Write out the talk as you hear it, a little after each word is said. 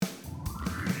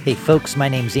Hey folks, my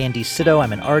name's Andy Sito.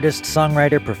 I'm an artist,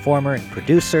 songwriter, performer, and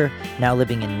producer, now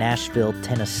living in Nashville,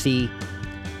 Tennessee.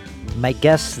 My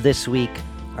guests this week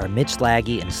are Mitch Lagge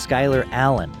and Skylar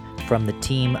Allen from the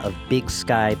team of Big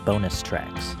Sky Bonus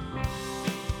Tracks.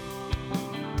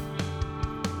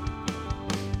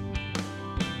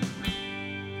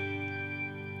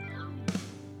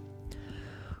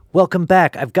 Welcome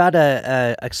back. I've got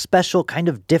a special kind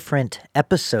of different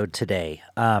episode today.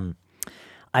 I'm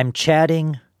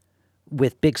chatting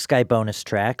with Big Sky Bonus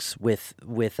Tracks with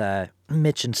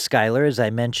Mitch and Skylar, as I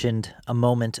mentioned a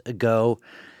moment ago.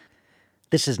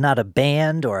 This is not a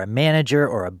band or a manager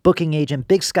or a booking agent.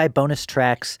 Big Sky Bonus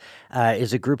Tracks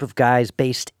is a group of guys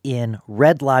based in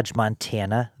Red Lodge,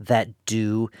 Montana that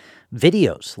do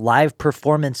videos, live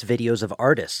performance videos of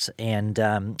artists, and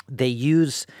they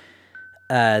use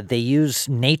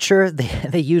nature.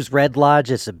 They use Red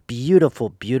Lodge. It's a beautiful,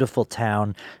 beautiful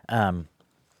town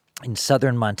in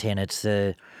southern Montana. It's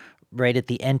right at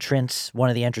the entrance, one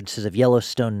of the entrances of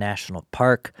Yellowstone National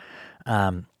Park.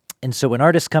 And so when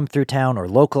artists come through town, or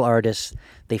local artists,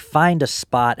 they find a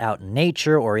spot out in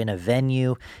nature or in a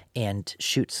venue and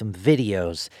shoot some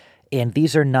videos. And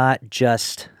these are not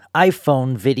just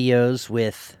iPhone videos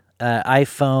with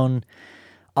iPhone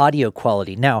audio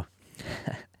quality. Now,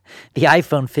 the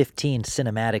iPhone 15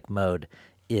 cinematic mode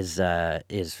is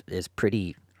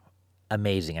pretty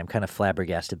amazing. I'm kind of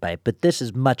flabbergasted by it, but this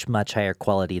is much, much higher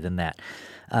quality than that.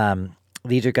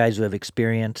 These are guys who have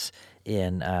experience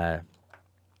in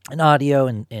audio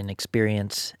and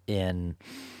experience in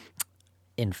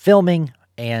filming,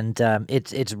 and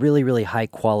it's really, really high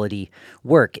quality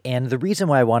work. And the reason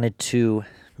why I wanted to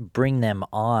bring them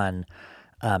on,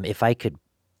 if I could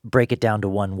break it down to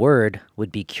one word,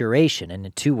 would be curation. And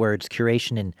in two words,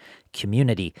 curation and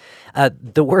community.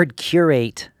 The word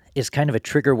curate is kind of a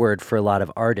trigger word for a lot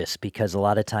of artists because a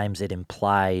lot of times it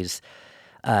implies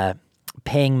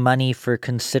paying money for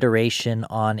consideration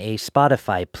on a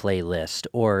Spotify playlist,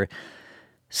 or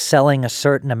selling a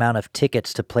certain amount of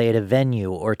tickets to play at a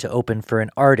venue or to open for an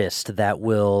artist that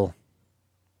will,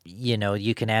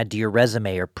 you can add to your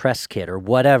resume or press kit or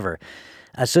whatever.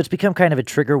 So it's become kind of a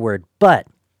trigger word. But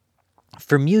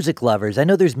for music lovers, I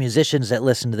know there's musicians that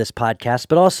listen to this podcast,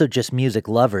 but also just music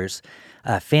lovers,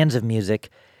 fans of music.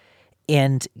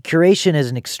 And curation is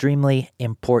an extremely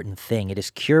important thing. It is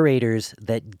curators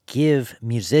that give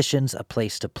musicians a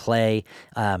place to play,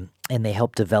 and they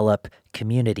help develop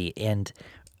community. And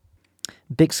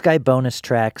Big Sky Bonus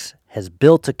Tracks has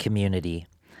built a community,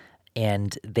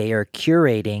 and they are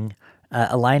curating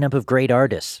a lineup of great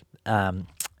artists. And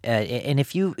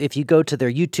if you go to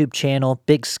their YouTube channel,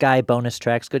 Big Sky Bonus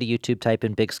Tracks, go to YouTube, type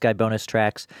in Big Sky Bonus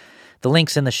Tracks. The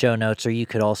link's in the show notes, or you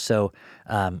could also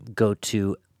go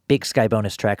to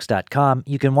BigSkyBonusTracks.com.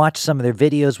 You can watch some of their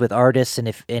videos with artists, and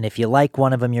if you like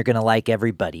one of them, you're going to like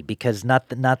everybody, because not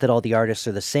that all the artists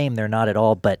are the same. They're not at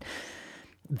all, but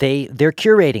they're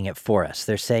curating it for us.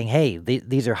 They're saying, hey,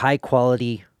 these are high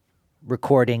quality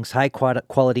recordings, high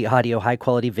quality audio, high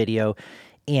quality video,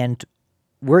 and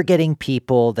we're getting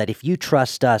people that if you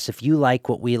trust us, if you like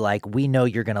what we like, we know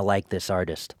you're going to like this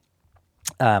artist.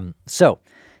 So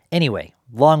anyway,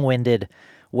 long-winded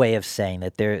way of saying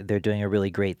that they're doing a really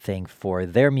great thing for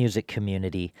their music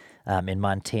community in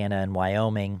Montana and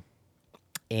Wyoming,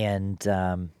 and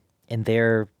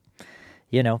they're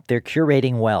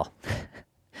curating well.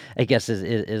 I guess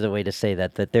is a way to say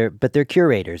that they're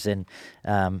curators, and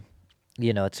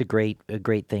it's a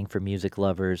great thing for music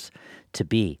lovers to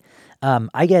be.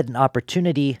 I got the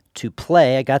opportunity to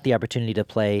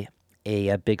play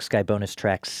a Big Sky Bonus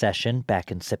Tracks session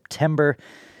back in September.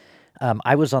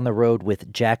 I was on the road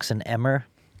with Jackson Emmer.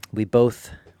 We both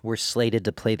were slated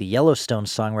to play the Yellowstone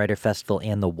Songwriter Festival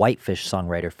and the Whitefish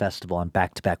Songwriter Festival on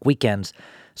back-to-back weekends.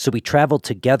 So we traveled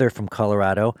together from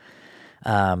Colorado,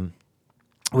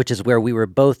 which is where we were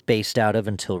both based out of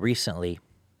until recently.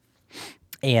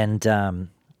 And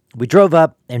we drove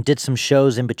up and did some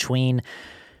shows in between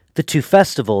the two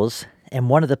festivals, and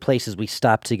one of the places we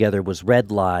stopped together was Red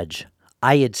Lodge.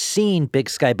 I had seen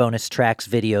Big Sky Bonus Tracks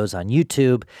videos on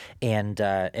YouTube, and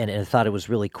I thought it was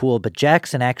really cool. But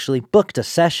Jackson actually booked a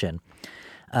session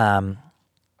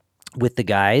with the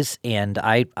guys, and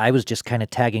I was just kind of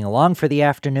tagging along for the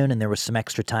afternoon, and there was some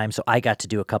extra time, so I got to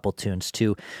do a couple tunes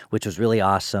too, which was really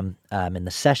awesome. And the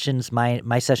sessions,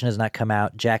 my session has not come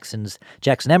out. Jackson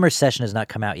Emmer's session has not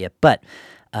come out yet, but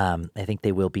I think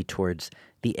they will be towards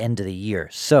the end of the year.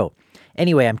 So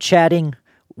anyway, I'm chatting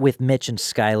with Mitch and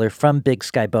Skylar from Big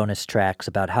Sky Bonus Tracks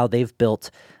about how they've built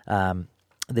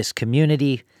this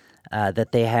community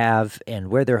that they have, and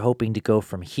where they're hoping to go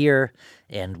from here,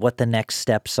 and what the next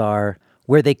steps are,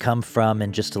 where they come from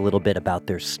and just a little bit about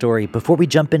their story. Before we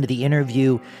jump into the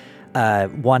interview,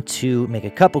 want to make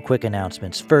a couple quick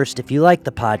announcements. First, if you like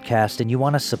the podcast and you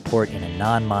want to support in a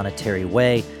non-monetary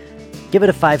way, give it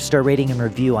a 5-star rating and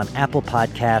review on Apple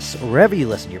Podcasts or wherever you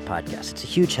listen to your podcasts. It's a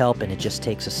huge help, and it just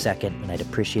takes a second, and I'd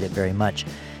appreciate it very much.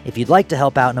 If you'd like to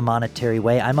help out in a monetary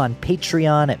way, I'm on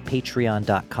Patreon at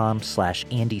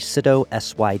patreon.com/Andy Sydow,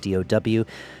 SYDOW.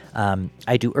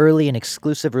 I do early and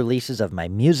exclusive releases of my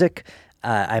music.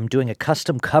 I'm doing a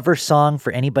custom cover song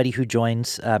for anybody who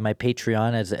joins my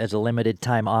Patreon as a limited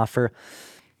time offer.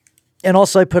 And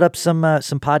also I put up some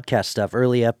podcast stuff,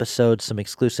 early episodes, some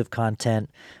exclusive content.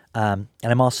 And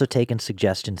I'm also taking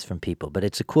suggestions from people. But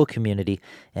it's a cool community,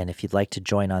 and if you'd like to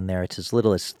join on there, it's as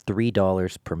little as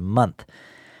 $3 per month.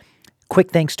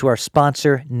 Quick thanks to our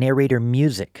sponsor, Narrator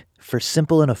Music. For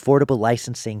simple and affordable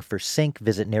licensing for sync,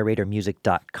 visit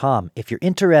narratormusic.com. If you're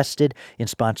interested in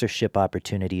sponsorship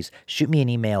opportunities, shoot me an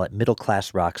email at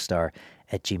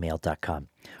middleclassrockstar@gmail.com.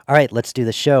 All right, let's do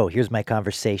the show. Here's my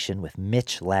conversation with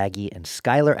Mitch Laggy and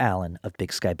Skylar Allen of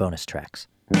Big Sky Bonus Tracks.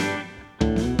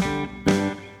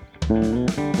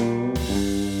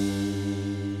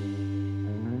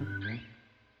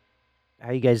 How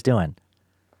are you guys doing?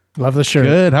 Love the shirt.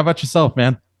 Good. How about yourself,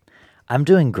 man? I'm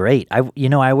doing great. I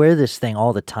wear this thing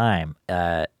all the time.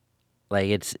 It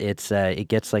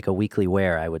gets like a weekly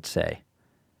wear, I would say.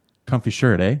 Comfy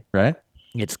shirt, eh? Right?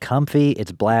 It's comfy.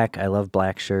 It's black. I love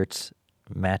black shirts.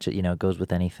 Match it. It goes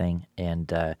with anything, and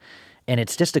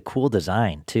it's just a cool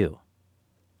design too.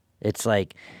 It's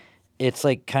like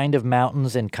kind of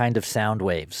mountains and kind of sound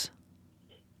waves.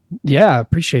 Yeah,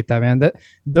 appreciate that, man.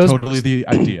 Those totally the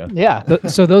idea. Yeah.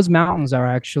 So those mountains are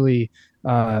actually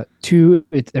they're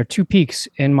two peaks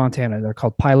in Montana. They're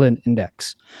called Pilot and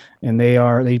Index, and they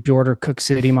border Cook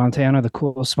City, Montana, the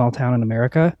coolest small town in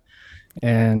America.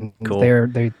 And cool.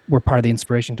 They were part of the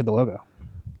inspiration to the logo.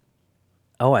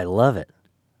 Oh, I love it.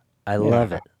 I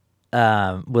love it.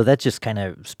 Well, that just kind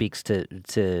of speaks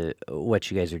to what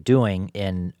you guys are doing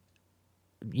in,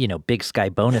 Big Sky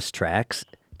Bonus Tracks.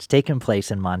 It's taking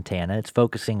place in Montana. It's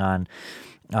focusing on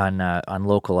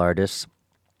local artists,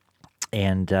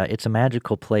 and it's a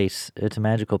magical place. It's a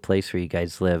magical place where you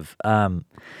guys live.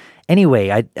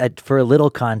 Anyway, I for a little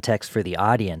context for the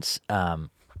audience,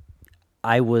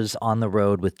 I was on the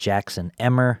road with Jackson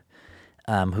Emmer,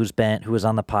 who was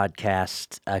on the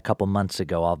podcast a couple months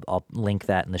ago. I'll link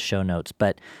that in the show notes.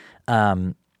 But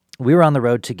we were on the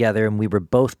road together, and we were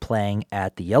both playing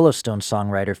at the Yellowstone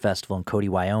Songwriter Festival in Cody,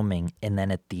 Wyoming, and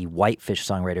then at the Whitefish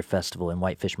Songwriter Festival in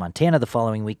Whitefish, Montana the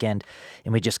following weekend.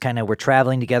 And we just kind of were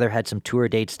traveling together, had some tour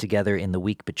dates together in the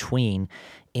week between,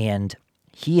 and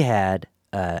he had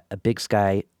a Big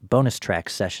Sky Bonus Track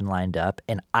session lined up,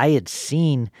 and I had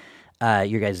seen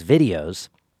your guys' videos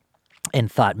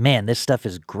and thought, man, this stuff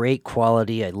is great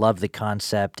quality. I love the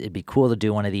concept. It'd be cool to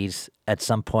do one of these at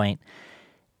some point.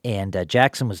 And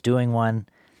Jackson was doing one,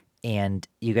 and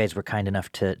you guys were kind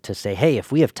enough to say, hey,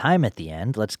 if we have time at the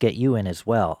end, let's get you in as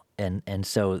well. And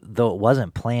so though it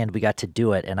wasn't planned, we got to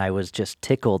do it, and I was just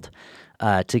tickled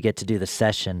to get to do the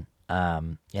session,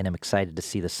 and I'm excited to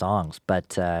see the songs.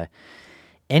 But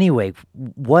anyway,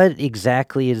 what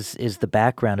exactly is the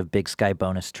background of Big Sky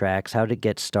Bonus Tracks? How did it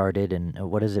get started, and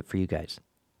what is it for you guys?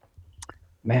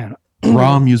 Man.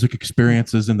 Raw music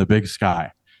experiences in the big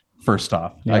sky. First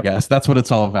off, yep. I guess that's what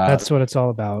it's all about. That's what it's all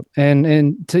about.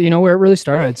 And to where it really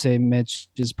started, I'd say, Mitch,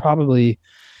 is probably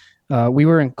we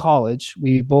were in college.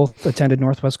 We both attended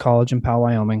Northwest College in Powell,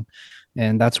 Wyoming,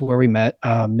 and that's where we met.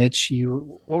 Mitch,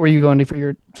 what were you going to for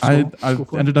your school? I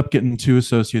ended up getting 2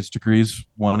 associate's degrees,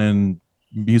 one in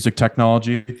music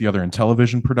technology, the other in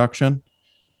television production,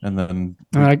 and then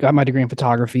I got my degree in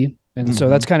photography. And so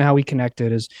that's kind of how we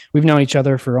connected. Is we've known each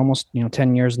other for almost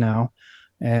 10 years now,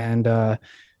 and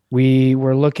we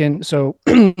were looking. So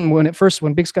when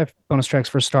Big Sky Bonus Tracks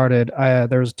first started,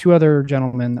 there was 2 other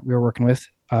gentlemen that we were working with,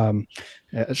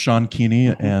 Sean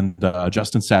Keeney and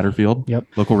Justin Satterfield. Yep,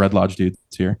 local Red Lodge dudes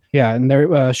here. Yeah,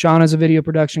 and Sean is a video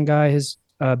production guy. His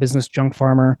business, Junk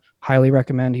Farmer, highly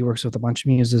recommend. He works with a bunch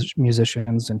of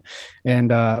musicians.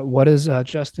 And what does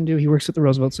Justin do? He works at the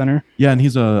Roosevelt Center. Yeah, and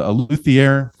he's a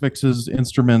luthier, fixes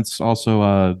instruments, also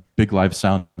a big live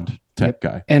sound tech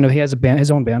guy. And he has his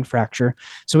own band, Fracture.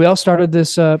 So we all started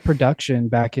this production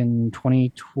back in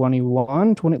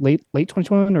 2021, late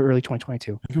 2021 or early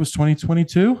 2022. I think it was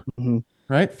 2022,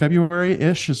 right?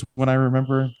 February-ish is when I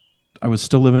remember. I was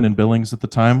still living in Billings at the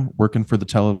time, working for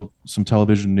some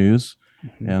television news.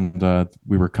 And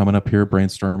we were coming up here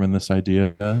brainstorming this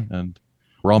idea, and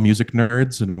we're all music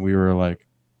nerds, and we were like,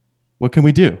 what can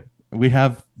we do? We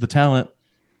have the talent,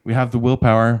 we have the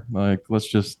willpower, like let's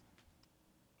just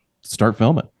start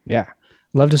filming. Yeah.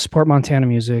 Love to support Montana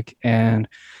music. And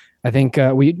I think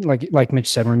we like Mitch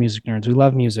said, we're music nerds. We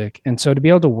love music, and so to be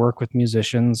able to work with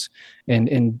musicians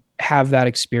and have that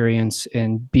experience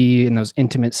and be in those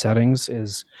intimate settings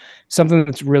is something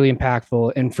that's really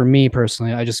impactful. And for me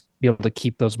personally, I just be able to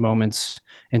keep those moments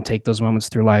and take those moments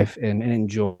through life and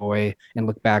enjoy and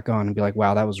look back on and be like,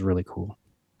 wow, that was really cool.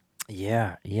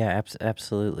 Yeah,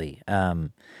 absolutely.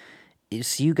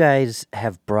 So you guys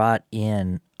have brought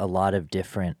in a lot of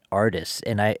different artists,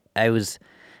 and I was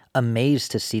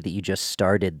amazed to see that you just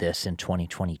started this in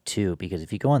 2022, because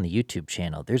if you go on the YouTube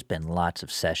channel, there's been lots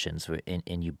of sessions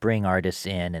and you bring artists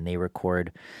in and they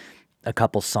record a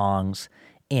couple songs,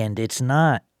 and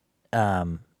I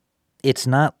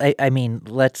mean,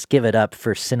 let's give it up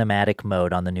for cinematic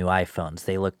mode on the new iPhones.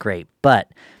 They look great, but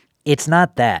it's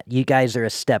not that. You guys are a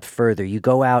step further. You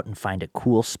go out and find a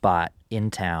cool spot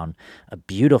in town, a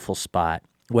beautiful spot,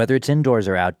 whether it's indoors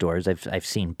or outdoors. I've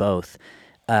seen both.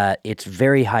 It's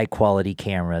very high quality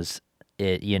cameras,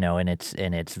 and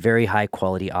it's very high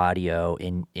quality audio,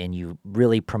 and you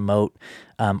really promote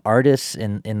artists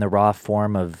in the raw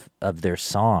form of their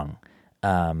song.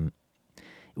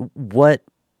 What?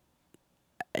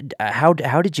 How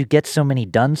did you get so many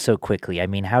done so quickly? I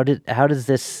mean, how does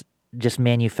this just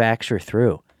manufacture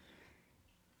through?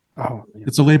 Oh,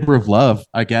 It's a labor of love,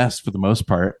 I guess, for the most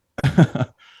part.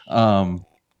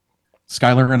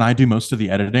 Skylar and I do most of the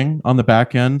editing on the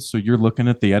back end. So you're looking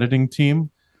at the editing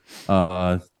team.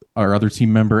 Our other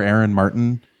team member, Aaron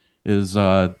Martin, is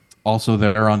also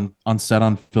there on set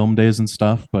on film days and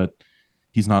stuff, but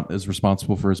he's not as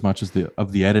responsible for as much as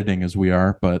the editing as we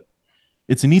are. But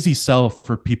it's an easy sell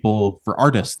for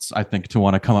artists, I think, to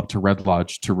want to come up to Red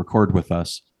Lodge to record with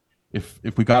us. If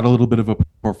we got a little bit of a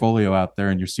portfolio out there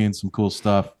and you're seeing some cool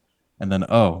stuff, and then,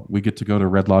 we get to go to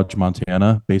Red Lodge,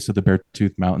 Montana, base of the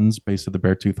Beartooth Mountains, base of the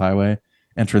Beartooth Highway,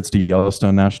 entrance to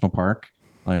Yellowstone National Park.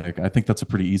 Like, I think that's a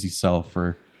pretty easy sell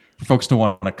for folks to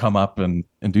want to come up and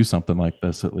do something like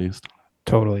this, at least.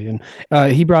 totally. And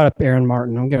he brought up Aaron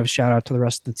Martin. I'm going to give a shout out to the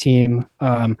rest of the team.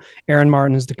 Aaron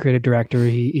Martin is the creative director.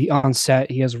 He on set,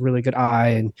 he has a really good eye,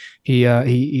 and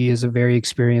he is a very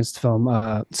experienced film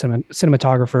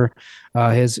cinematographer.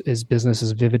 His business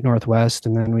is Vivid Northwest,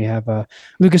 and then we have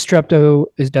Lucas Treptow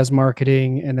does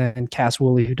marketing, and then Cass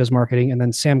Woolley, who does marketing, and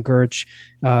then Sam Gerch,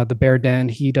 the Bear Den.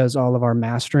 He does all of our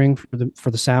mastering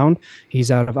for the sound.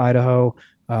 He's out of Idaho.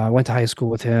 Went to high school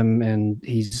with him, and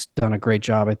he's done a great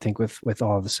job, I think, with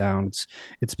all of the sounds.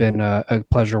 It's been a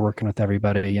pleasure working with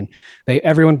everybody, and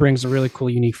everyone brings a really cool,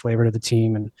 unique flavor to the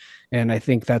team, and I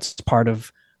think that's part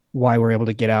of why we're able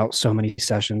to get out so many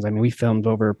sessions. I mean, we filmed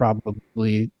over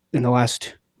probably in the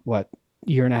last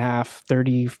year and a half,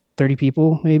 30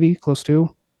 people, maybe close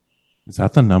to. Is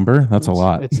that the number? That's a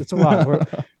lot. It's a lot.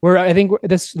 I think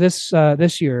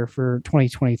this year for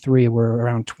 2023, we're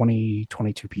around 22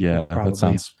 people. Yeah, probably. That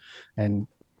sounds and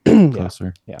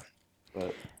closer. Yeah.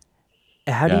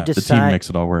 How do you decide? The team makes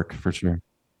it all work for sure.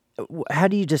 How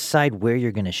do you decide where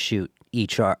you're going to shoot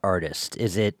each artist?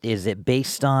 Is it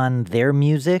based on their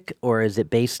music, or is it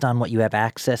based on what you have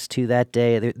access to that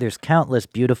day? There's countless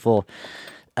beautiful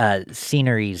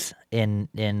sceneries in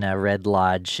Red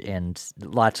Lodge, and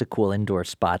lots of cool indoor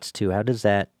spots too. How does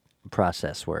that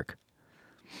process work?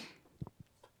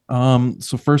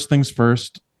 So first things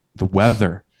first, the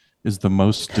weather is the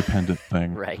most dependent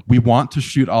thing. Right. We want to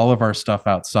shoot all of our stuff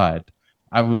outside.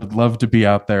 I would love to be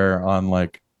out there on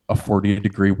like a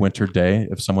 40-degree winter day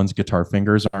if someone's guitar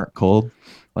fingers aren't cold,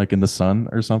 like in the sun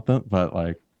or something. But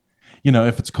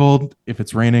if it's cold, if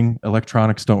it's raining,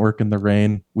 electronics don't work in the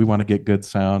rain. We want to get good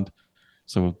sound.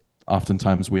 So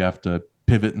oftentimes we have to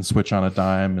pivot and switch on a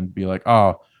dime and be like,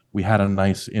 we had a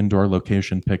nice indoor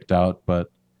location picked out,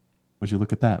 but would you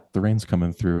look at that? The rain's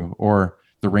coming through, or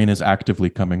the rain is actively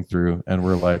coming through. And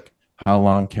we're like, how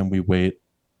long can we wait?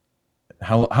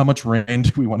 How much rain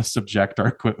do we want to subject our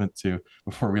equipment to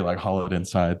before we haul it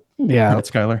inside? Yeah. Right,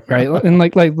 Skylar? Right. And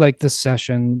like this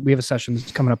session, we have a session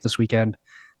that's coming up this weekend.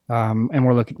 And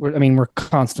we're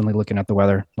constantly looking at the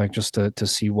weather, just to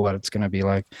see what it's going to be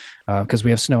like, because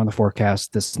we have snow in the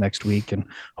forecast this next week, and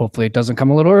hopefully it doesn't come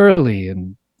a little early,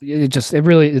 and it's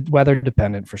weather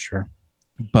dependent for sure.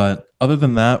 But other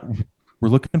than that, we're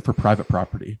looking for private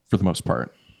property for the most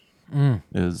part.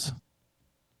 Is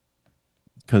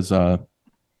because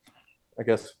I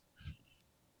guess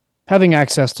having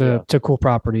access to cool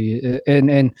property,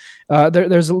 and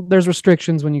there's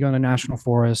restrictions when you go into national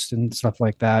forest and stuff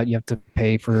like that. You have to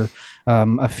pay for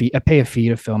a fee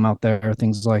to film out there,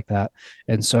 things like that.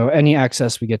 And so any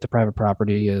access we get to private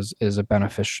property is a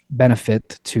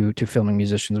benefit to filming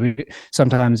musicians. We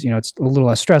sometimes, it's a little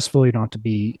less stressful. You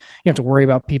have to worry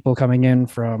about people coming in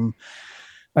from,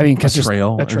 because a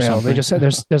trail. They just said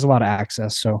there's a lot of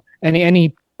access. So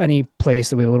any place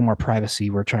that we have a little more privacy,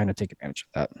 we're trying to take advantage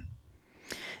of that.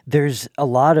 There's a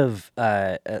lot of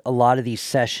these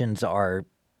sessions are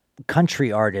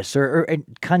country artists or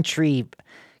country.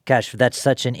 Gosh, that's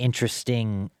such an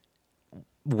interesting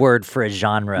word for a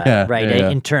genre, right? Yeah.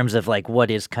 In terms of like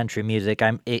what is country music.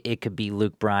 It could be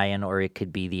Luke Bryan, or it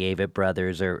could be the Avett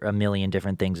Brothers, or a million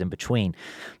different things in between.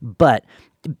 But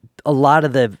a lot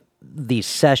of these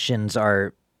sessions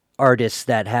are artists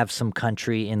that have some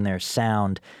country in their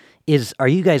sound. Are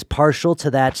you guys partial to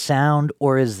that sound,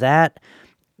 or is that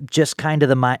just kind of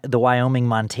the Wyoming,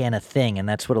 Montana thing, and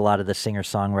that's what a lot of the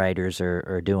singer-songwriters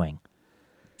are doing?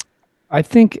 I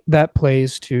think that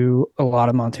plays to a lot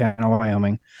of Montana,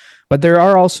 Wyoming, but there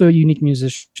are also unique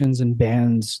musicians and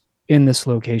bands in this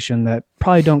location that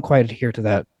probably don't quite adhere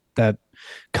to that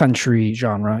country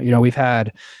genre.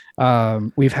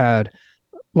 We've had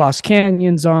Lost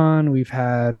Canyons on. We've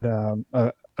had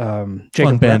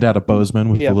Jacob band out of Bozeman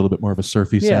with a little bit more of a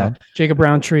surfy sound. Jacob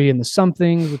Roundtree and the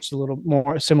Somethings, which is a little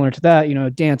more similar to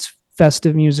that. Dance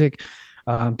festive music.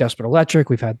 Desperate Electric,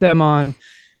 we've had them on.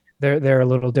 They're a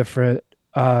little different.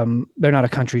 They're not a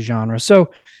country genre.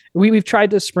 So we've tried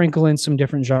to sprinkle in some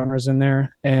different genres in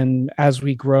there. And as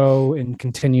we grow and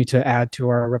continue to add to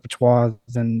our repertoire,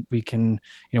 then we can,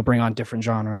 bring on different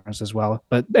genres as well.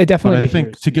 But I definitely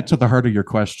think to get to the heart of your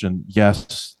question,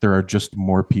 yes, there are just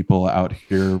more people out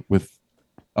here with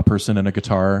a person and a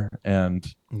guitar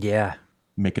and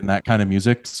making that kind of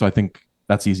music. So I think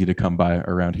that's easy to come by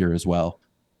around here as well.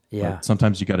 Yeah. But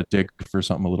sometimes you got to dig for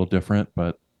something a little different,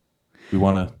 but we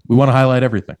want to highlight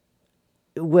everything.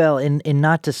 Well, and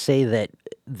not to say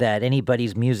that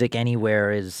anybody's music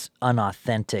anywhere is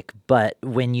unauthentic, but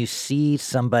when you see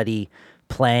somebody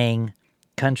playing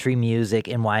country music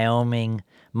in Wyoming,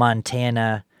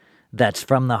 Montana, that's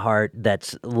from the heart,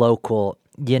 that's local,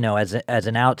 as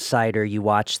an outsider, you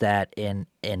watch that and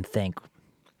think,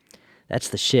 that's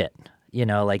the shit.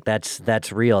 Like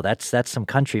that's real. That's some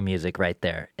country music right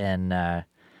there. And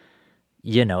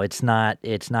it's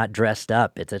not dressed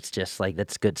up. It's just like,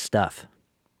 that's good stuff.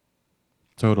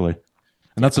 Totally.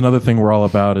 And that's another thing we're all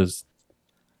about, is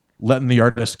letting the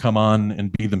artist come on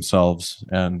and be themselves,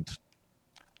 and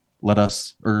let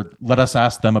us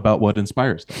ask them about what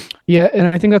inspires them. Yeah. And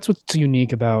I think that's what's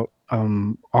unique about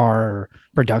our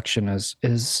production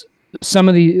is some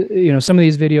of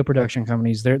these video production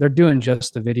companies, they're doing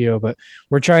just the video, but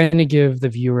we're trying to give the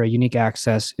viewer a unique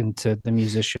access into the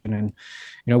musician and,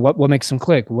 what makes them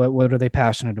click, what are they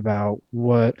passionate about,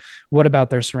 what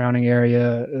about their surrounding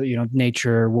area,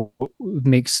 nature, what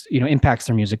makes, impacts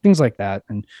their music, things like that.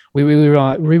 And we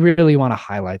really want to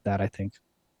highlight that, I think.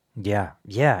 Yeah.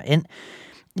 And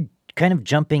kind of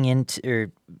jumping into,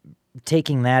 or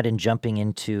taking that and jumping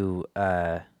into,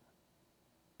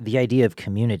 the idea of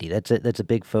community, that's a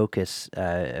big focus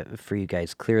for you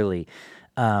guys, clearly.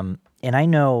 And I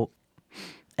know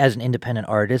as an independent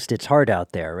artist, it's hard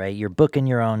out there, right? You're booking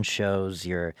your own shows,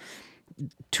 you're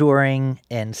touring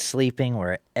and sleeping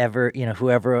wherever,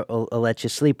 whoever will let you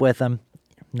sleep with them.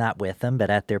 Not with them,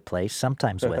 but at their place,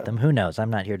 sometimes with them. Who knows?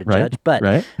 I'm not here to judge.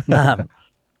 But,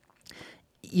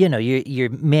 you're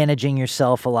managing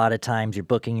yourself a lot of times, you're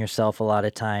booking yourself a lot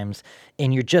of times,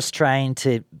 and you're just trying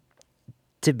to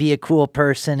be a cool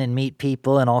person and meet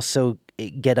people, and also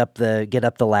get up the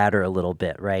ladder a little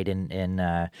bit, right?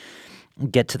 And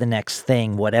get to the next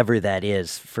thing, whatever that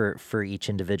is for each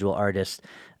individual artist.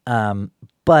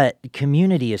 But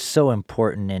community is so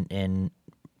important in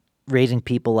raising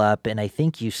people up, and I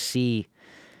think you see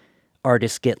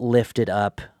artists get lifted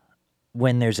up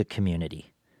when there's a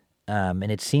community.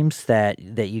 And it seems that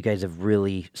you guys have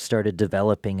really started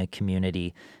developing a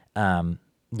community.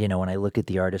 When I look at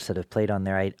the artists that have played on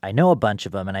there, I know a bunch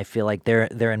of them, and I feel like they're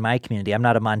in my community. I'm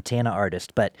not a Montana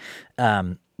artist, but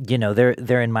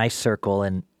they're in my circle,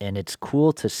 and it's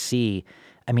cool to see.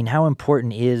 I mean, how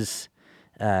important is?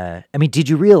 Did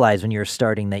you realize when you were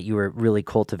starting that you were really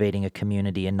cultivating a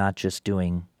community and not just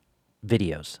doing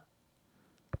videos?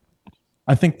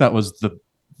 I think that was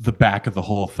the back of the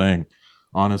whole thing.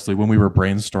 Honestly, when we were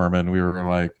brainstorming, we were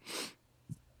like,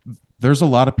 there's a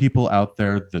lot of people out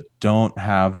there that don't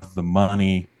have the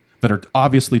money, that are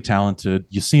obviously talented.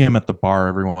 You see them at the bar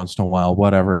every once in a while,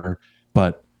 whatever,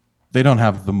 but they don't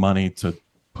have the money to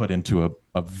put into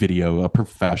a video, a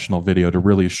professional video to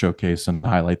really showcase and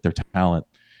highlight their talent,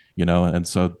 and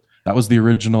so that was the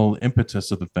original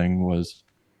impetus of the thing was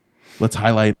let's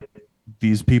highlight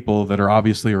these people that are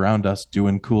obviously around us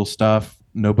doing cool stuff.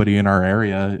 Nobody in our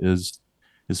area is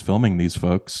filming these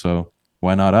folks, so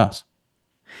why not us?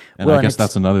 And Well, I and guess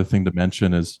that's another thing to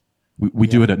mention is we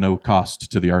do it at no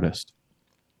cost to the artist.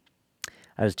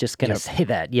 I was just going to say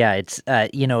that. Yeah, it's, a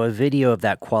video of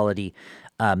that quality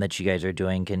that you guys are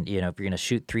doing can, if you're going to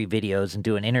shoot 3 videos and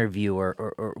do an interview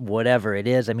or whatever it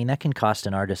is, I mean, that can cost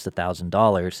an artist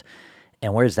 $1,000.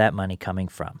 And where's that money coming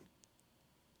from?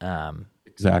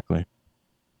 Exactly.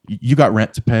 You got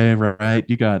rent to pay, right?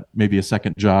 You got maybe a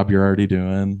second job you're already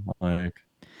doing. Like,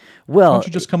 why don't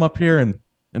you just come up here and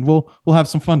we'll have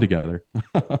some fun together.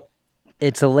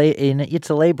 It's a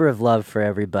labor of love for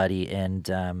everybody, and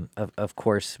of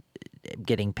course,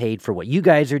 getting paid for what you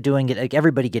guys are doing. Like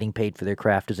everybody getting paid for their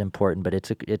craft is important, but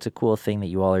it's a cool thing that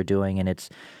you all are doing, and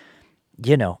it's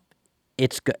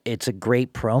it's a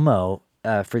great promo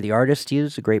for the artist to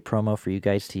use, a great promo for you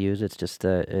guys to use. It's just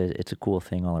it's a cool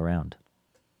thing all around.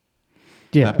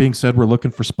 Yeah. That being said, we're looking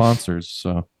for sponsors,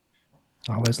 so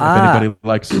always if anybody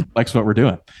likes what we're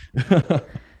doing.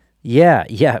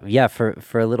 Yeah.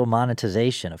 For a little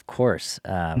monetization, of course.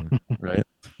 Right.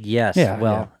 Yes.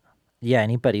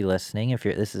 Anybody listening, if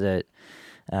this is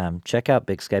check out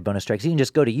Big Sky Bonus Tracks. You can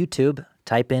just go to YouTube,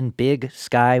 type in Big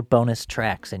Sky Bonus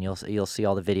Tracks, and you'll see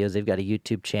all the videos. They've got a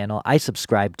YouTube channel. I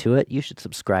subscribe to it. You should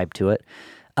subscribe to it.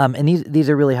 And these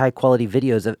are really high quality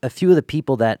videos. A few of the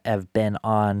people that have been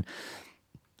on,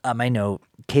 I know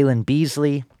Kalen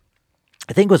Beasley,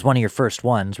 I think was one of your first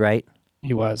ones, right?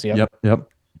 He was. Yep.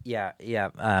 Yeah.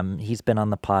 He's been on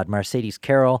the pod. Mercedes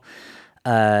Carroll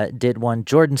did one.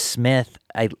 Jordan Smith,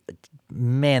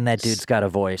 that dude's got a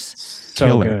voice. So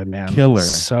Killer. Good, man. Killer.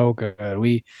 So good.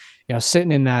 We,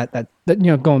 sitting in that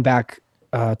going back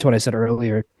to what I said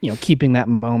earlier, keeping that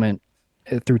moment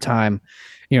through time,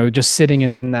 just sitting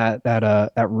in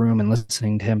that room and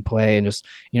listening to him play and just,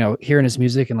 hearing his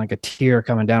music and like a tear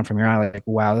coming down from your eye, like,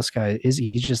 wow, this guy he's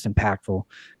just impactful,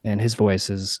 and his voice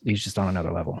he's just on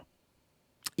another level.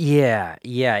 Yeah.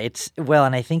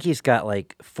 And I think he's got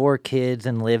like 4 kids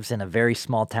and lives in a very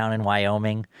small town in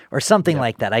Wyoming or something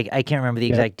like that. I can't remember the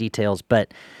exact details,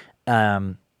 but,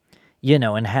 and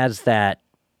has that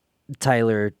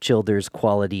Tyler Childers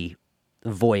quality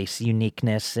voice,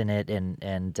 uniqueness in it.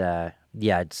 And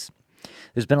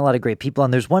there's been a lot of great people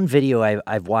on. There's one video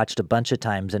I've watched a bunch of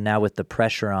times, and now with the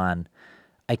pressure on,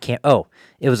 it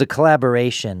was a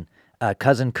collaboration.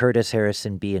 Cousin Curtis,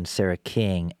 Harrison B, and Sarah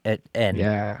King.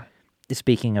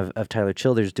 Speaking of Tyler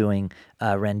Childers doing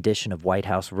a rendition of White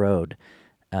House Road.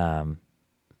 That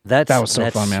was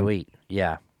so fun, man. Sweet.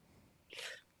 Yeah.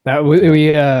 That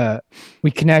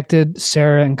we connected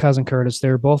Sarah and Cousin Curtis. They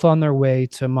were both on their way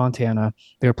to Montana.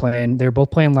 They were both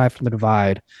playing Live from the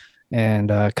Divide. And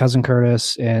Cousin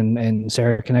Curtis and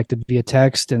Sarah connected via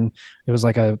text, and it was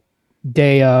like a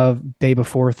day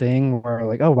before thing where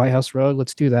like, oh, White House Road,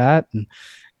 let's do that.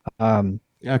 And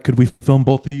could we film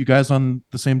both of you guys on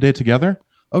the same day together?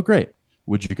 Oh, great.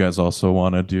 Would you guys also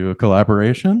want to do a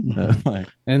collaboration?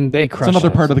 And they crushed. It's another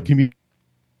part of the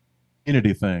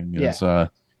community thing. Is,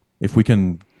 if we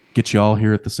can get you all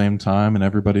here at the same time and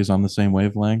everybody's on the same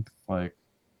wavelength, like,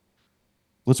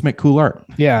 let's make cool art.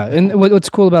 Yeah, and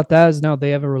what's cool about that is now they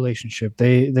have a relationship.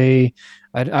 I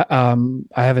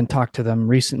haven't talked to them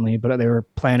recently, but they were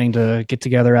planning to get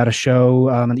together at a show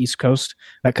on the East Coast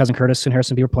that Cousin Curtis and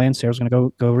Harrison B were playing. Sarah's going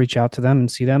to go reach out to them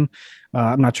and see them.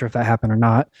 I'm not sure if that happened or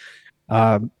not.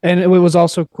 And it was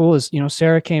also cool is,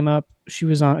 Sarah came up. She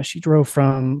drove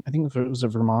from, I think it was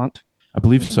Vermont. I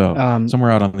believe so.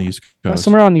 Somewhere out on the East Coast.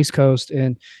 Somewhere on the East Coast.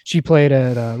 And she played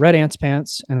at Red Ants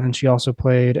Pants. And then she also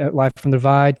played at Live from the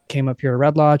Divide, came up here at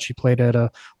Red Lodge. She played at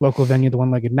a local venue, the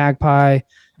One-Legged Magpie.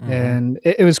 Mm-hmm. And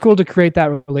it was cool to create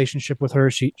that relationship with her.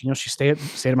 She stayed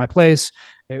at my place.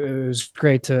 It was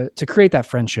great to create that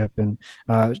friendship and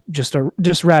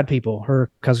just rad people. Her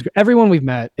cousin, everyone we've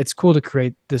met. It's cool to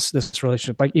create this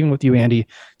relationship. Like even with you, Andy,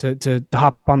 to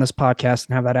hop on this podcast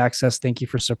and have that access. Thank you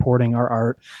for supporting our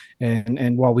art,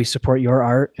 and while we support your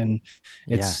art, and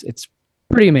it's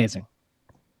pretty amazing.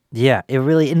 Yeah, it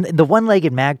really. And the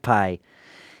One-Legged Magpie.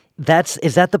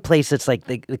 Is that the place that's like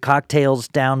the cocktails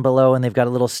down below and they've got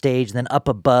a little stage, and then up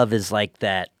above is like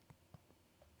that.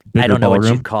 Bigger I don't know ballroom?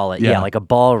 what you'd call it. Yeah, like a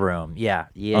ballroom. Yeah.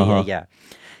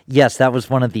 Yes, that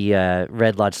was one of the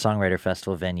Red Lodge Songwriter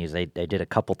Festival venues. They did a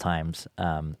couple times.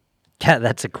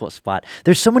 That's a cool spot.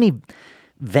 There's so many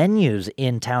venues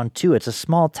in town too. It's a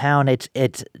small town.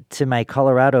 It's to my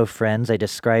Colorado friends, I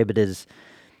describe it as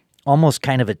almost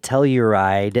kind of a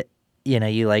Telluride.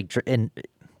 You like and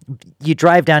you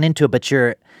drive down into it, but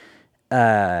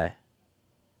uh,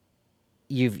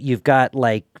 you've got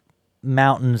like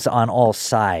mountains on all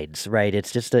sides, right?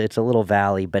 It's a little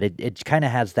valley, but it kind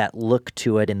of has that look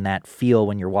to it and that feel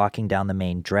when you're walking down the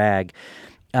main drag.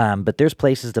 But there's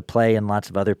places to play and lots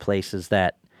of other places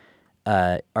that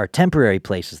are temporary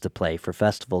places to play for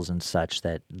festivals and such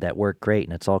that work great,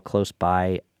 and it's all close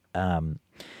by.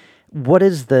 What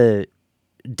is the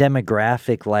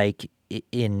demographic like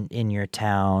in your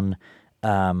town?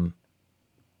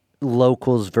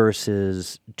 Locals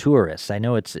versus tourists. I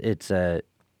know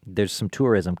there's some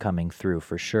tourism coming through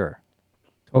for sure.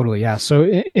 Totally, yeah. So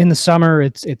in the summer,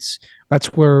 that's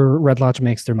where Red Lodge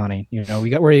makes their money.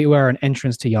 We are an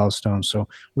entrance to Yellowstone, so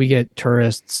we get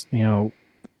tourists,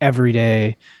 every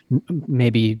day,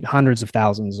 maybe hundreds of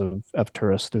thousands of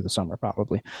tourists through the summer,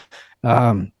 probably.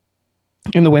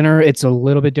 In the winter, it's a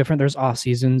little bit different. There's off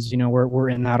seasons. We're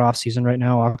in that off season right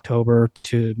now, October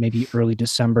to maybe early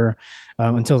December,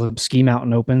 until the ski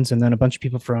mountain opens, and then a bunch of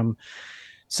people from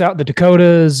the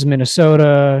Dakotas,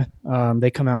 Minnesota,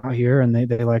 they come out here and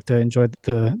they like to enjoy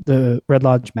the Red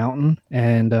Lodge Mountain.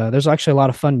 And there's actually a lot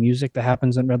of fun music that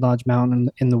happens in Red Lodge Mountain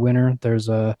in the winter. There's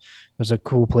a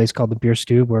cool place called the Beer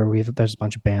Stube where there's a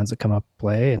bunch of bands that come up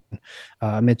play.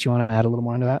 And Mitch, you want to add a little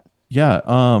more into that? Yeah.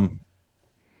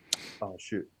 Oh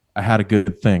shoot, I had a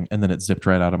good thing and then it zipped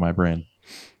right out of my brain.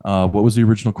 What was the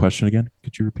original question again?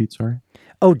 Could you repeat? Sorry.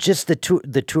 Oh, just the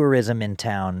tourism in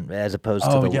town as opposed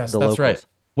to the yes, the that's locals. right.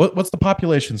 What's the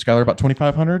population, Skylar? About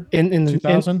 2,500 in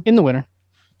 2,000 in the winter.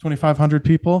 2,500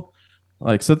 people.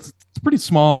 Like, so it's a pretty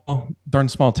small, darn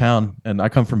small town. And I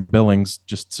come from Billings,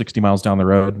 just 60 miles down the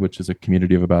road, which is a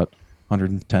community of about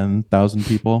 110,000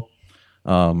 people.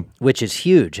 Which is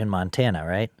huge in Montana,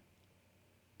 right?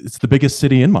 It's the biggest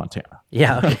city in Montana.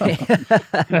 Yeah. Okay.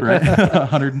 Right.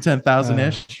 110,000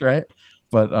 ish. Right.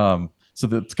 But, so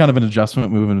it's kind of an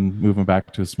adjustment moving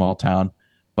back to a small town.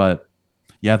 But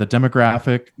yeah, the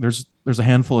demographic, there's a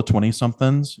handful of 20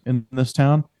 somethings in this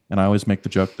town. And I always make the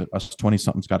joke that us 20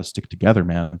 somethings got to stick together,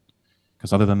 man.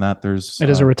 Because other than that, it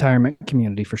is a retirement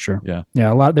community for sure. Yeah.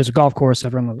 Yeah. There's a golf course.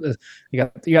 Everyone, you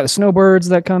got the snowbirds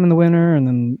that come in the winter, and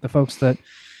then the folks that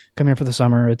come here for the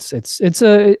summer.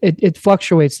 It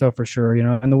fluctuates though, for sure.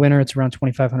 In the winter, it's around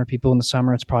 2,500 people. In the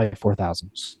summer, it's probably 4,000.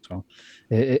 So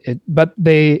but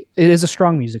it is a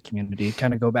strong music community.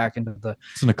 Kind of go back into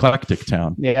it's an eclectic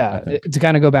town. Yeah. To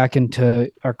kind of go back into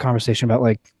our conversation about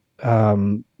like,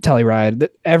 Telluride,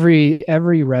 that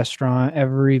every restaurant,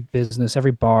 every business,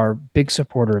 every bar, big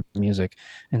supporter of music.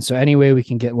 And so any way we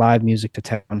can get live music to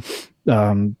town,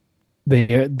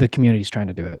 the community's trying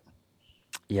to do it.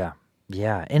 Yeah.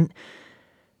 Yeah. And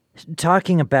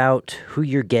talking about who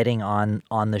you're getting on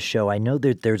the show, I know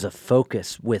that there's a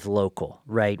focus with local,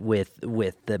 right? With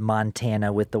the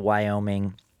Montana, with the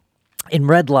Wyoming. In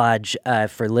Red Lodge,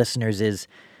 for listeners, is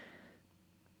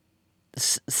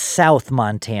South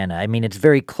Montana. I mean, it's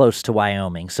very close to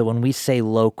Wyoming. So when we say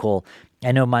local,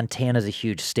 I know Montana's a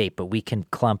huge state, but we can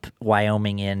clump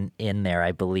Wyoming in there,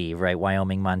 I believe, right?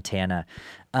 Wyoming, Montana.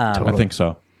 Totally. I think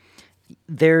so.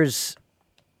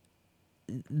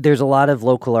 There's a lot of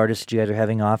local artists you guys are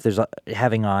having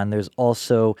on. There's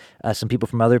also some people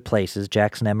from other places.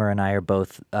 Jackson Emmer and I are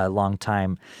both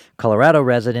longtime Colorado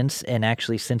residents, and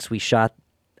actually, since we shot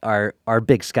our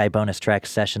Big Sky bonus track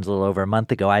sessions a little over a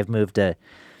month ago, I've moved to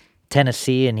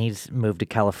Tennessee and he's moved to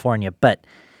California. But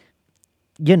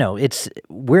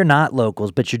we're not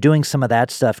locals, but you're doing some of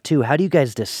that stuff too. How do you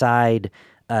guys decide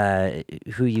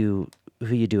who you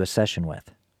do a session with?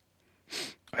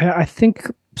 I think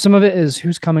some of it is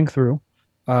who's coming through.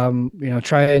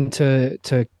 Trying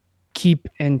to keep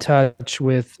in touch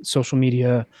with social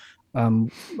media.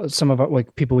 Some of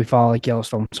like people we follow, like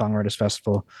Yellowstone Songwriters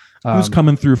Festival. Who's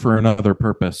coming through for another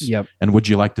purpose? Yep. And would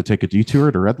you like to take a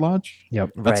detour to Red Lodge? Yep.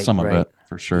 That's some of it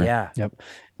for sure. Yeah. Yep.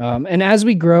 And as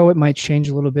we grow, it might change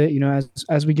a little bit.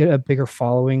 As we get a bigger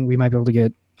following, we might be able to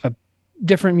get a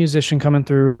different musician coming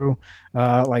through,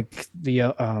 like the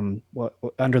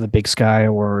Under the Big Sky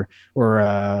or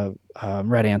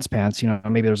Red Ants Pants.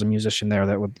 Maybe there's a musician there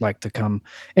that would like to come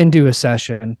and do a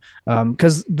session.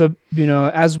 Because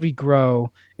as we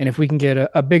grow, and if we can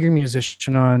get a bigger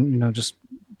musician on, just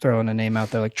throwing a name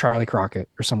out there like Charlie Crockett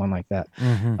or someone like that.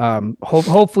 Mm-hmm.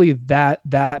 Hopefully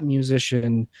that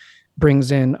musician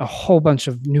brings in a whole bunch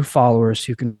of new followers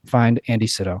who can find Andy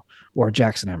Sito or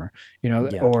Jackson Emmer,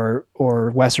 or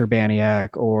Wes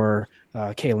Urbaniak or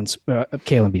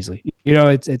Kalen Beasley.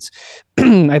 It's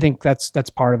I think that's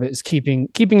part of it, is keeping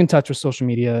in touch with social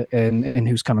media and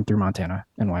who's coming through Montana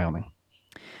and Wyoming.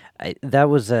 That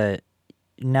was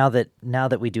now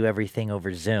that we do everything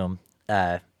over Zoom,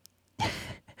 the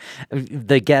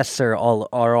guests are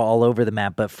all over the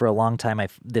map. But for a long time,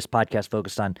 this podcast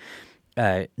focused on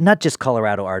not just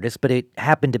Colorado artists, but it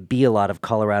happened to be a lot of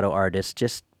Colorado artists,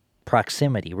 just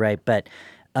proximity, right? But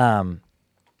I'm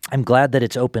glad that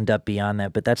it's opened up beyond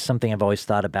that. But that's something I've always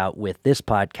thought about with this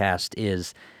podcast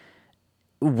is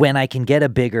when I can get a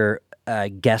bigger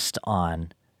guest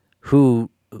on who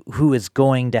is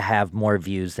going to have more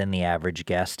views than the average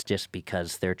guest just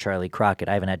because they're Charlie Crockett.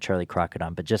 I haven't had Charlie Crockett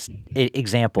on, but just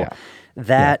example,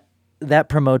 that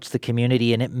promotes the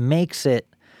community, and it makes it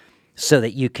so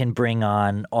that you can bring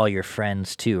on all your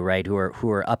friends too, right? Who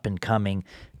are up and coming,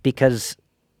 because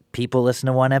people listen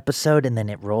to one episode and then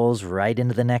it rolls right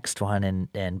into the next one,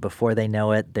 and before they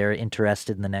know it, they're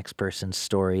interested in the next person's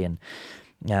story, and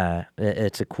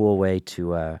it's a cool way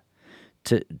to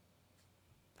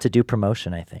do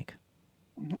promotion, I think.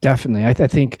 Definitely. I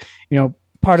think,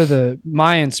 part of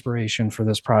my inspiration for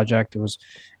this project was,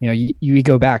 you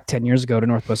go back 10 years ago to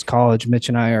Northwest College. Mitch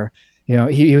and I are,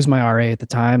 he was my RA at the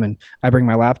time, and I bring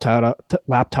my laptop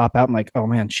out. I'm like, oh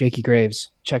man, Shaky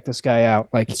Graves, check this guy out.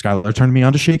 Like, Skylar turned me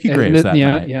on to Shaky Graves that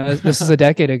night. Yeah, this is a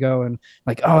decade ago, and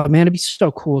like, oh man, it'd be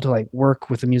so cool to like work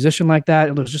with a musician like that.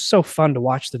 It was just so fun to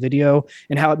watch the video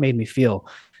and how it made me feel.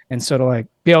 And so to like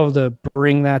be able to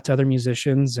bring that to other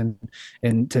musicians and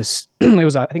to it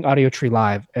was, I think, Audio Tree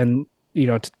Live, and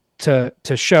to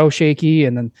show Shaky,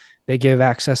 and then they give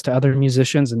access to other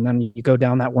musicians, and then you go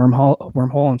down that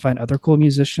wormhole and find other cool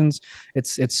musicians.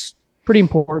 It's pretty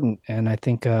important, and I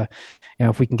think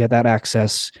if we can get that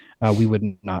access, we would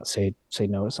not say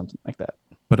no to something like that.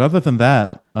 But other than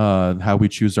that, how we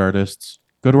choose artists,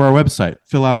 go to our website,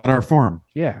 fill out our form,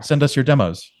 send us your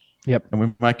demos. Yep, and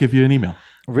we might give you an email.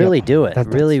 Really do it.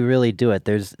 Really do it.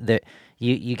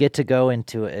 You get to go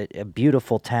into a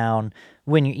beautiful town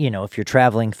when if you're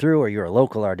traveling through, or you're a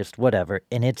local artist, whatever,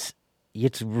 and it's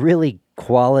really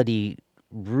quality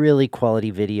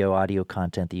video audio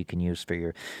content that you can use for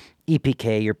your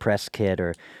EPK, your press kit,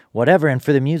 or whatever. And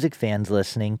for the music fans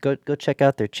listening, go check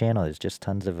out their channel. There's just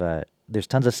tons of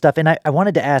stuff. And I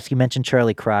wanted to ask, you mentioned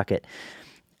Charlie Crockett,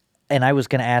 and I was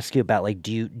going to ask you about, like,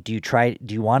 do you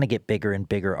want to get bigger and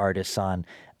bigger artists on?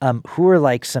 Who are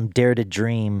like some dare to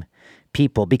dream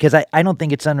people? Because I don't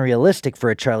think it's unrealistic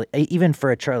for even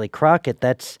for a Charlie Crockett.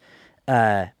 That's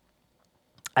I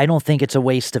don't think it's a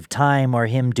waste of time or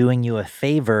him doing you a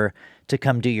favor to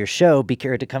come do your show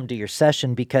or to come do your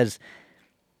session, because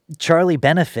Charlie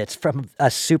benefits from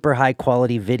a super high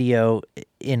quality video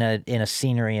in a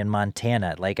scenery in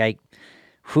Montana. Like,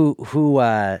 who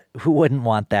wouldn't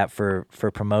want that for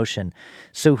promotion?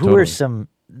 So who are some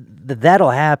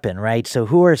that'll happen, right? So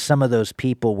who are some of those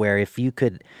people where if you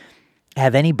could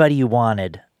have anybody you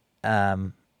wanted,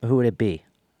 who would it be?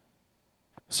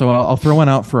 So I'll throw one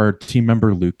out for our team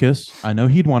member Lucas. I know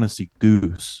he'd want to see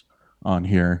Goose on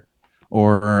here,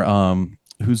 or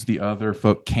who's the other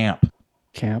folk? Camp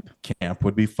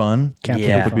would be fun.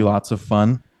 Camp would be lots of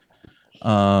fun.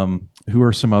 Who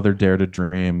are some other dare to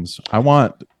dreams? I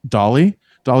want Dolly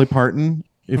Parton.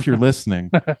 If you're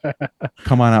listening,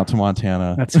 come on out to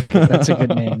Montana. That's a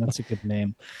good name. That's a good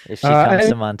name. If she comes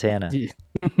to Montana.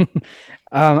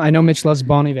 I know Mitch loves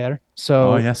Bon Iver,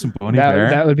 so some Bon Iver.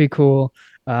 That would be cool.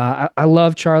 I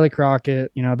love Charlie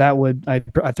Crockett. I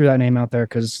threw that name out there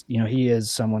because he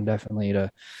is someone definitely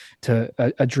to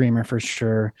a dreamer for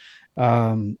sure.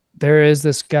 There is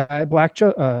this guy, Black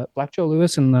Joe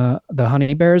Lewis, and the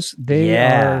Honey Bears. They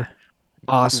are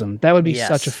awesome. That would be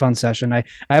such a fun session. I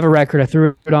have a record. I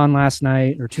threw it on last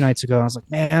night or 2 nights ago. I was like,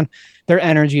 man, their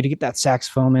energy to get that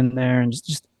saxophone in there and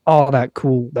just all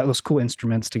those cool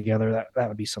instruments together. That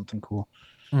would be something cool.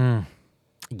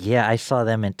 Yeah, I saw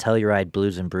them at Telluride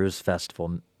Blues and Brews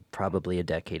Festival probably a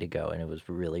decade ago, and it was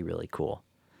really, really cool.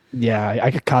 Yeah,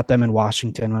 I caught them in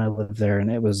Washington when I lived there,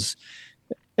 and I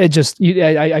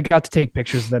got to take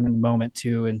pictures of them in the moment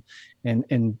too,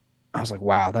 and I was like,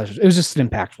 wow, it was just an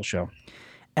impactful show.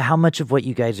 How much of what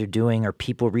you guys are doing are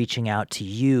people reaching out to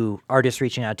you, artists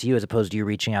reaching out to you, as opposed to you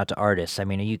reaching out to artists? I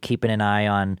mean, are you keeping an eye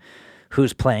on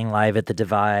who's playing live at the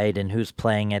Divide and who's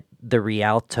playing at the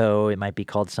Rialto? It might be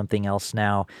called something else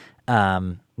now,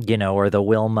 or the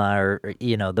Wilma, or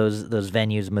those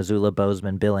venues, Missoula,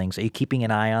 Bozeman, Billings. Are you keeping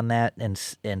an eye on that and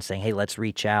saying, hey, let's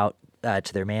reach out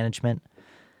to their management?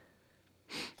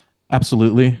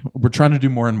 Absolutely. We're trying to do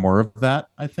more and more of that,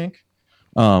 I think.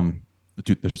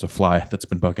 Dude, there's a fly that's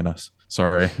been bugging us.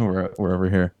 Sorry, we're over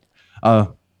here.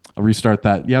 I'll restart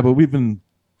that. Yeah, but we've been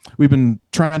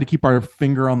trying to keep our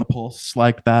finger on the pulse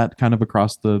like that, kind of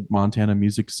across the Montana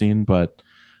music scene. But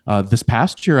this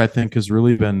past year, I think, has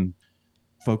really been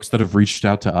folks that have reached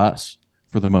out to us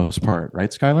for the most part, right,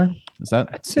 Skylar? Is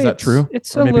that true?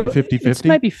 It's or a maybe little 50-50? It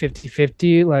might be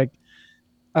 50-50. Like,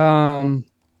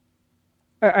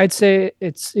 I'd say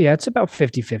it's about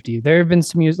 50-50. There have been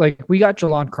some music, like we got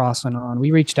Jelon Crossan on. We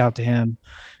reached out to him.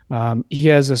 He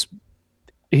has this.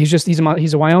 He's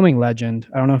a Wyoming legend.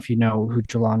 I don't know if you know who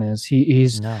Jelon is.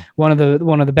 He's No. one of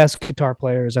the best guitar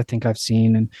players I think I've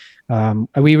seen. And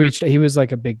we reached. He was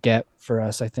like a big get for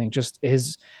us. I think just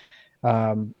his.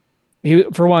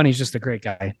 For one, he's just a great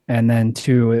guy, and then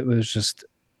two, it was just.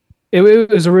 It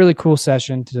was a really cool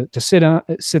session to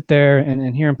sit there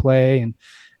and hear him play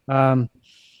and.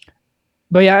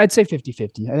 But yeah, I'd say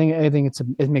 50-50. I think it's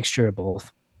a mixture of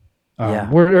both.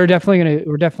 Yeah. We're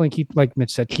definitely keep, like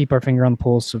Mitch said, keep our finger on the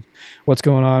pulse of what's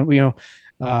going on. We,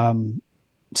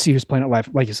 see who's playing at live,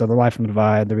 like you said, the Live from the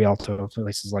Divide, the Rialto,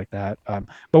 places like that.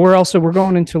 But we're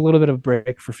going into a little bit of a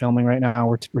break for filming right now.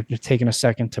 We're taking a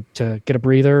second to get a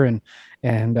breather and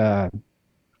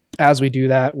as we do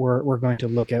that, we're going to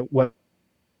look at what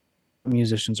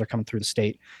musicians are coming through the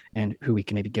state and who we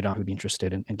can maybe get on, who'd be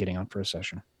interested in getting on for a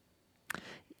session.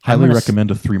 Highly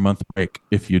recommend a 3-month break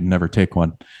if you'd never take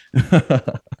one.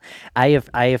 I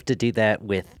have to do that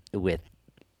with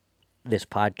this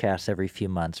podcast every few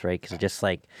months, right? Because just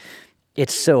like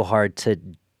it's so hard to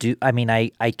do. I mean,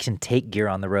 I can take gear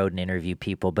on the road and interview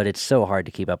people, but it's so hard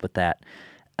to keep up with that.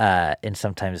 And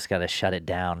sometimes it's got to shut it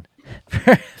down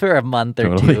for a month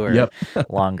or two or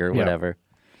longer, whatever.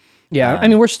 Yeah, I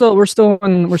mean, we're still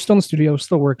in the studio, we're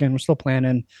still working, we're still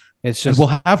planning. It's just and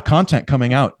we'll have content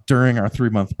coming out during our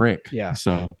 3-month break. Yeah.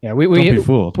 So yeah, don't be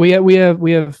fooled. We have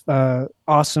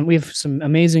some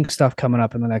amazing stuff coming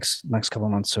up in the next couple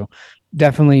of months. So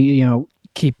definitely,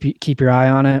 keep your eye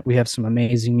on it. We have some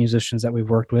amazing musicians that we've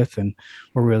worked with, and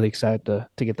we're really excited to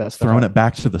get that stuff. Throwing it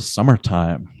back to the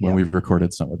summertime when we've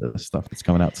recorded some of this stuff that's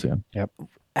coming out soon. Yep.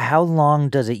 How long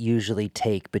does it usually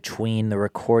take between the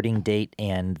recording date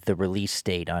and the release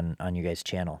date on your guys'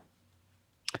 channel?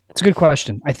 It's a good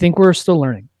question. I think we're still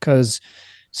learning because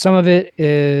some of it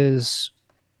is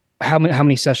how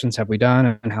many sessions have we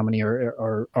done and how many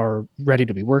are ready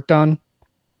to be worked on.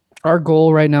 Our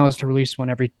goal right now is to release one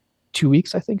every 2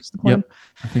 weeks, I think is the plan. Yep,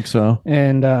 I think so.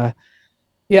 And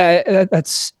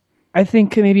that's I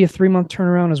think maybe a 3-month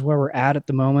turnaround is where we're at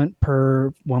the moment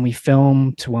per when we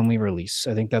film to when we release.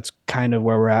 I think that's kind of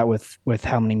where we're at with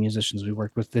how many musicians we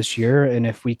worked with this year. And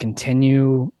if we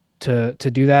continue to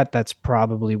do that, that's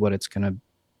probably what it's gonna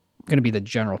be the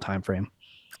general time frame.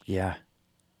 Yeah.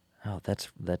 Oh, that's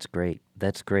great.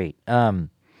 That's great.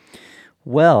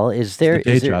 Well, is there the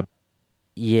day job?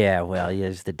 Yeah, well, yeah,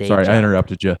 it's the day Sorry, job. I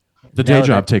interrupted you. The day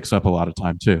job takes up a lot of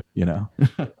time too,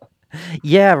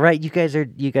 Yeah, right. You guys are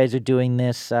doing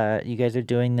this. You guys are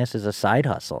doing this as a side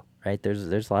hustle, right?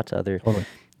 There's lots of other. Totally.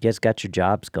 You guys got your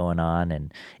jobs going on,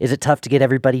 and is it tough to get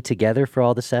everybody together for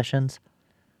all the sessions?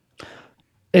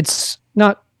 It's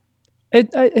not.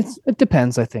 It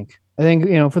depends. I think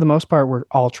for the most part we're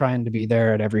all trying to be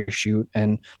there at every shoot,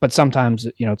 but sometimes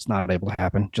it's not able to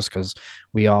happen just because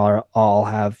we all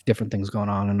have different things going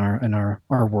on in our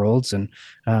worlds, and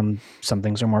some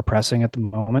things are more pressing at the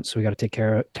moment, so we got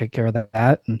to take care of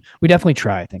that, and we definitely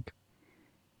try, I think.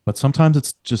 But sometimes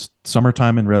it's just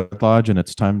summertime in Red Lodge, and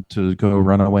it's time to go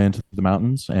run away into the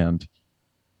mountains, and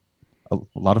a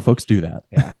lot of folks do that.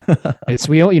 Yeah,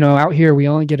 out here we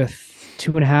only get a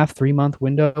 2.5-3 month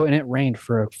window, and it rained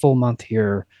for a full month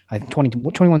here. I think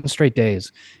 21 straight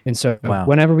days. And so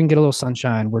whenever we can get a little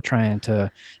sunshine, we're trying to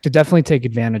definitely take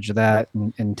advantage of that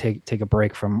and take a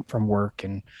break from work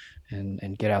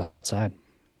and get outside.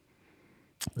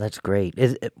 That's great.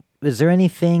 Is there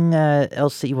anything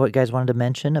else that you guys wanted to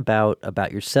mention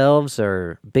about yourselves,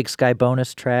 or Big Sky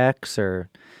bonus tracks, or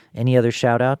any other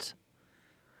shout outs?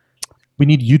 We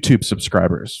need YouTube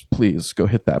subscribers. Please go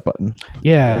hit that button.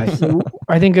 Yeah,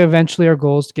 I think eventually our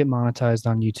goal is to get monetized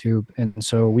on YouTube, and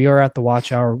so we are at the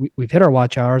watch hour. We've hit our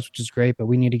watch hours, which is great, but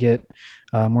we need to get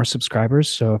more subscribers.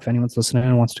 So if anyone's listening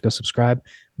and wants to go subscribe,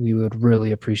 we would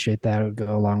really appreciate that. It would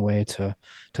go a long way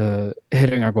to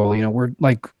hitting our goal. We're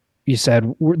like you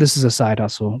said, this is a side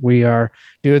hustle. We are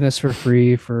doing this for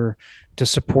free to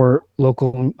support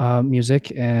local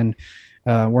music, and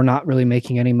we're not really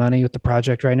making any money with the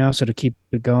project right now. So to keep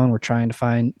it going, we're trying to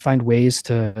find ways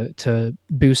to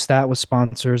boost that with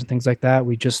sponsors and things like that.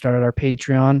 We just started our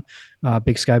Patreon,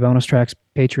 Big Sky Bonus Tracks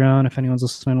Patreon. If anyone's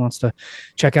listening wants to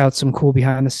check out some cool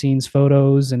behind the scenes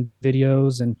photos and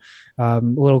videos and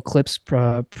little clips,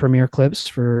 premiere clips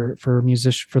for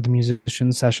the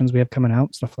musician sessions we have coming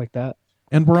out, stuff like that.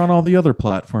 And we're on all the other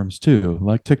platforms too,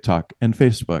 like TikTok and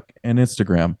Facebook and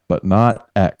Instagram, but not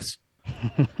X.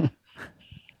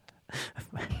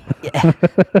 Yeah.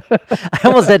 I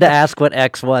almost had to ask what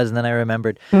X was, and then I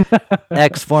remembered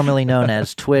X, formerly known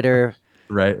as Twitter,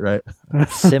 Right.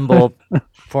 Symbol,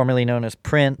 formerly known as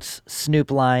Prince,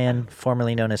 Snoop Lion,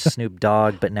 formerly known as Snoop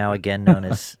Dogg, but now again known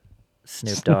as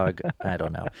Snoop Dogg. I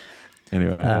don't know.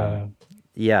 Anyway,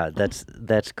 Yeah,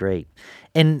 that's great.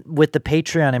 And with the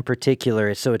Patreon in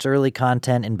particular, so it's early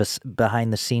content and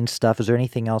behind the scenes stuff. Is there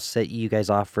anything else that you guys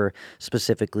offer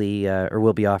specifically, or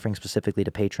will be offering specifically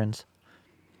to patrons?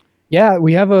 Yeah,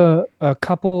 we have a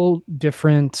couple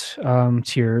different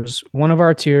tiers. One of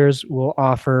our tiers will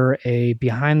offer a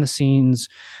behind the scenes.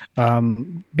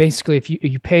 Basically, if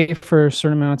you pay for a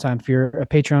certain amount of time, if you're a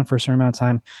Patreon for a certain amount of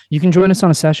time, you can join us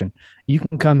on a session. You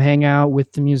can come hang out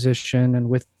with the musician and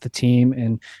with the team,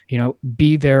 and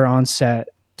be there on set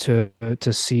to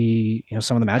see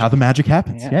some of the magic. how the magic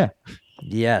happens. Yeah.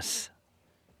 Yes,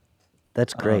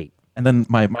 that's great. And then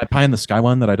my pie in the sky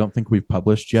one that I don't think we've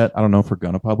published yet. I don't know if we're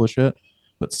going to publish it,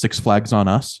 but Six Flags on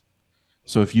Us.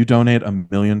 So if you donate $1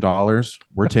 million,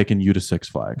 we're taking you to Six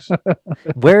Flags.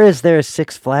 Where is there a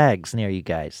Six Flags near you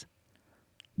guys?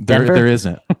 Denver? There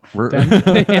isn't. We're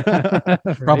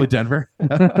probably Denver.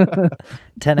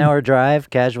 10-hour drive,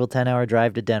 casual 10-hour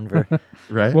drive to Denver.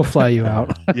 Right. We'll fly you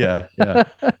out. Yeah.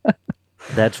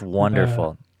 That's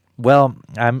wonderful. Well,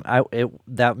 that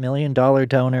 $1 million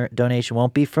donation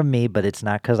won't be from me, but it's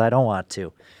not because I don't want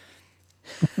to.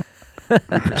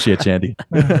 Appreciate you, Andy.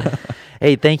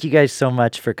 Hey, thank you guys so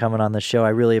much for coming on the show. I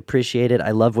really appreciate it. I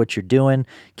love what you're doing.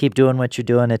 Keep doing what you're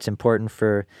doing. It's important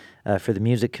for the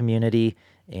music community,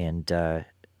 and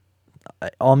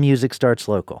all music starts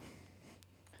local.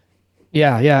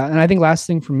 Yeah, and I think last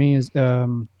thing for me is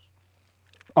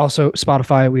also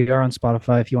Spotify. We are on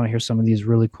Spotify if you want to hear some of these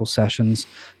really cool sessions.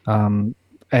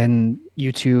 And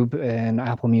YouTube and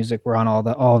Apple Music. We're on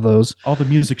all those. All the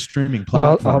music streaming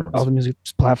platforms. All the music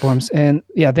platforms. And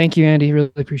yeah, thank you, Andy.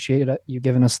 Really appreciate it. You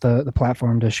giving us the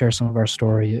platform to share some of our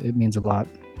story. It means a lot.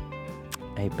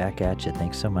 Hey, back at you.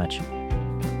 Thanks so much.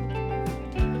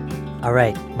 All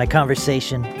right, my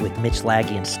conversation with Mitch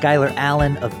Laggy and Skylar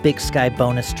Allen of Big Sky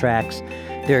Bonus Tracks.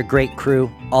 They're a great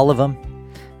crew, all of them.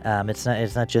 It's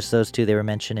not just those two. They were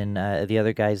mentioning the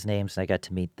other guys' names, and I got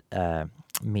to meet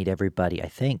everybody, I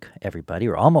think everybody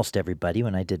or almost everybody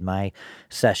when I did my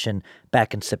session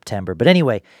back in September. But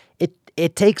anyway,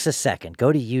 it takes a second.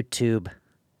 Go to YouTube,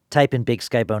 type in Big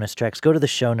Sky Bonus Tracks, go to the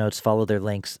show notes, follow their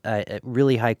links,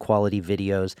 really high quality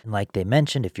videos. And like they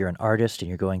mentioned, if you're an artist and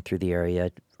you're going through the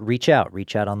area, reach out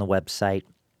on the website.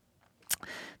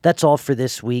 That's all for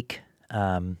this week.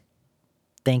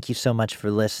 Thank you so much for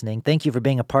listening. Thank you for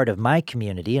being a part of my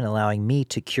community and allowing me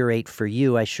to curate for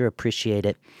you. I sure appreciate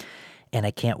it. And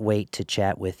I can't wait to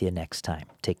chat with you next time.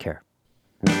 Take care.